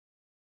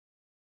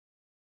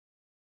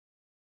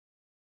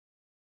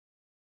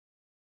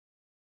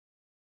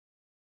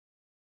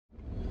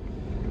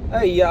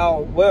Hey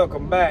y'all,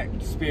 welcome back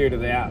to Spirit of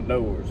the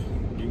Outdoors.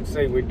 You can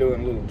see we're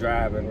doing a little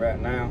driving right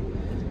now.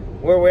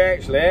 Where we're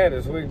actually at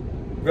is we're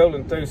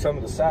rolling through some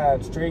of the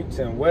side streets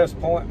in West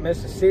Point,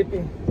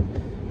 Mississippi,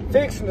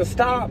 fixing to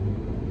stop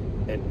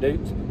at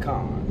Duke's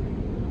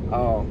Pecan.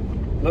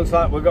 Looks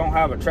like we're gonna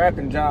have a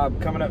trapping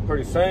job coming up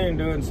pretty soon,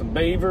 doing some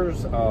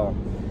beavers.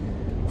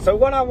 So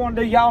what I want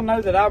to do, y'all know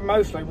that I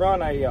mostly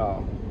run a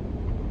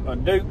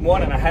Duke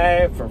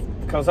 1.5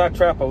 because I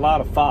trap a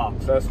lot of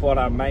fox. That's what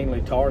I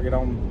mainly target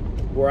on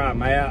where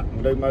I'm at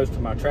and do most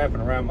of my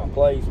trapping around my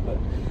place. But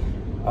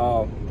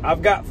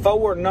I've got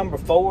four number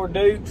 4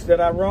 Dukes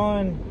that I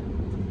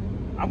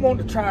run. I want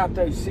to try out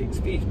those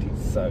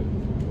 650s, so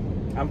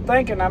I'm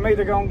thinking I'm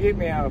either gonna get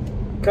me a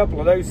couple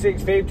of those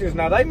 650s.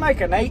 Now they make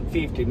an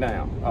 850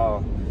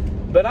 now,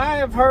 but I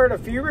have heard a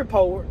few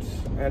reports,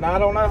 and I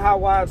don't know how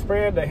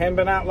widespread. They haven't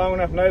been out long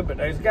enough to know, but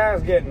there's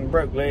guys getting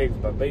broke legs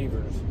by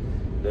beavers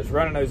that's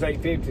running those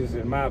 850s.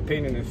 In my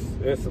opinion,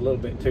 it's a little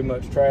bit too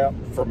much trap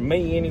for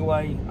me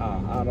anyway.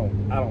 I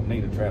don't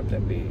need a trap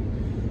that big,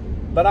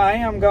 but I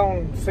am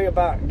going to see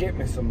about getting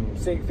me some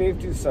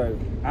 650s. So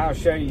I'll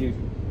show you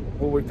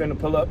where we're finna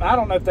pull up. I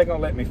don't know if they're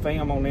gonna let me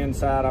film on the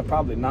inside. I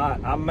probably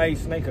not. I may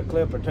sneak a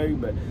clip or two,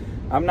 but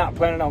I'm not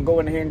planning on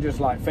going in here and just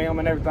like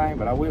filming everything.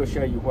 But I will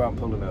show you where I'm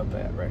pulling up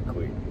at right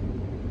quick.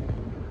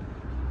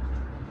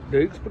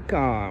 Duke's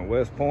Pecan,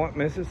 West Point,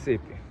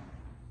 Mississippi.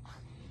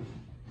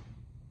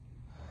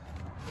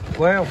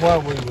 Well,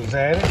 while we was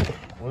at it,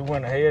 we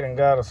went ahead and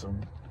got us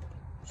some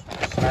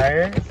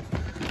snares,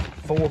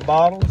 4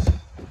 bottles,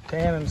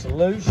 Cannon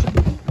solution,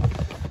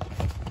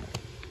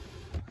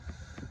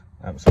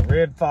 some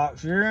red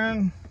fox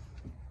urine,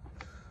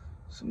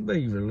 some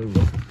beaver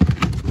lure.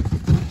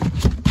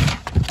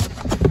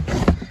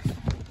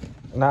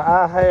 Now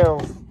I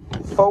have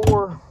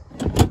 4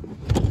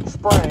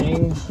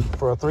 springs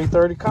for a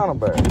 330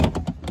 Conibear.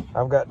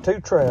 I've got 2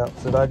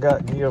 traps that I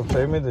got give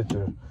to me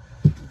that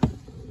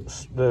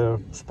the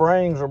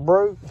springs are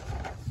broke.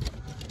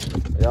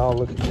 Y'all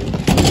look at these.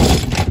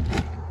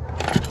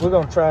 We're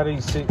gonna try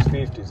these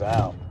 650s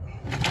out.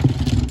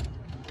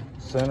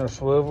 Center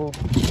swivel,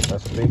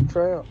 that's a big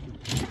trap.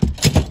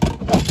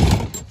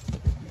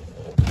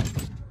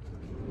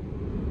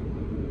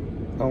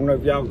 I don't know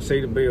if y'all can see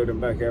the building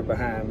back there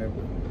behind me,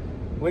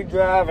 but we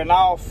driving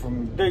off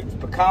from Duke's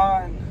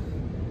Pecan.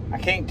 I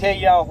can't tell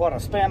y'all what I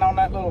spent on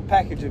that little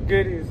package of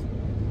goodies.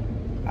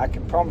 I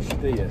can promise you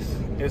this,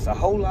 it's a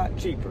whole lot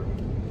cheaper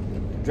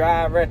to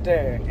drive right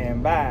there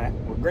and buy it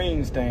with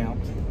green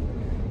stamps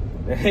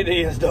than it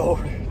is to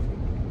order.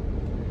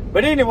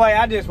 But anyway,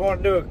 I just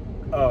want to do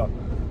a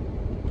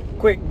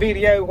quick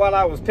video while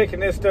I was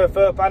picking this stuff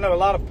up. I know a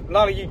lot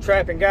of you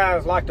trapping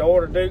guys like to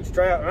order Duke's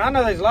traps, and I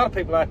know there's a lot of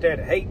people out there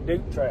that hate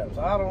Duke traps.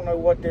 I don't know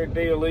what their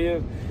deal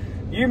is.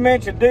 You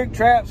mentioned Duke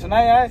traps and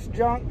that's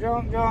junk,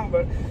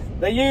 but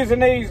they're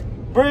using these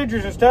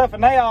Bridgers and stuff,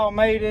 and they all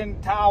made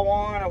in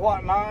Taiwan and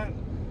whatnot.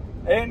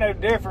 It ain't no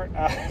different.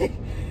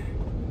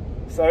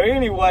 So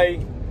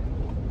anyway,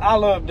 I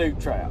love Duke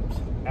traps.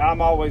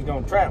 I'm always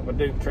gonna trap with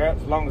Duke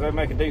traps as long as they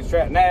make a decent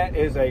trap. And that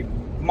is a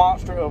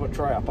monster of a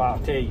trap, I'll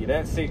tell you.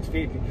 That's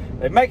 650.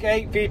 They make an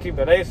 850,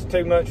 but it's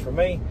too much for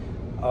me.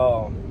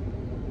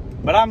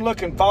 But I'm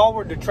looking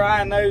forward to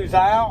trying those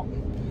out.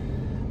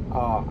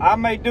 I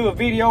may do a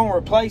video on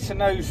replacing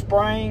those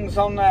springs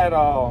on that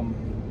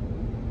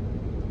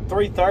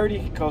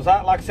 330, because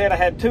like I said, I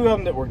had 2 of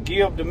them that were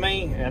give to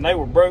me and they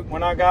were broke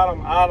when I got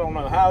them. I don't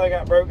know how they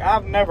got broke.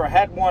 I've never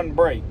had one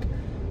break,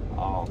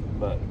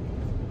 but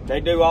they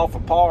do offer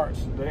parts,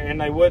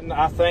 and they wouldn't.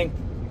 I think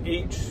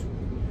each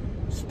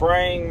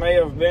spring may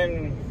have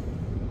been,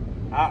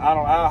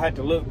 I'll have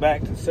to look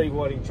back to see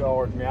what he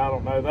charged me. I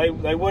don't know.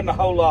 They wasn't a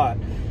whole lot.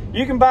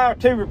 You can buy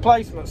 2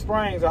 replacement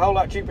springs a whole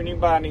lot cheaper than you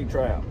can buy a new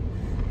trap,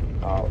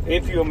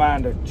 if you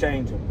mind to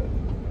change them.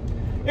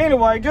 But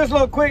anyway, just a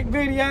little quick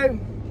video.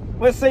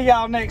 We'll see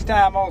y'all next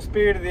time on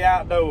Spirit of the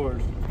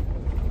Outdoors.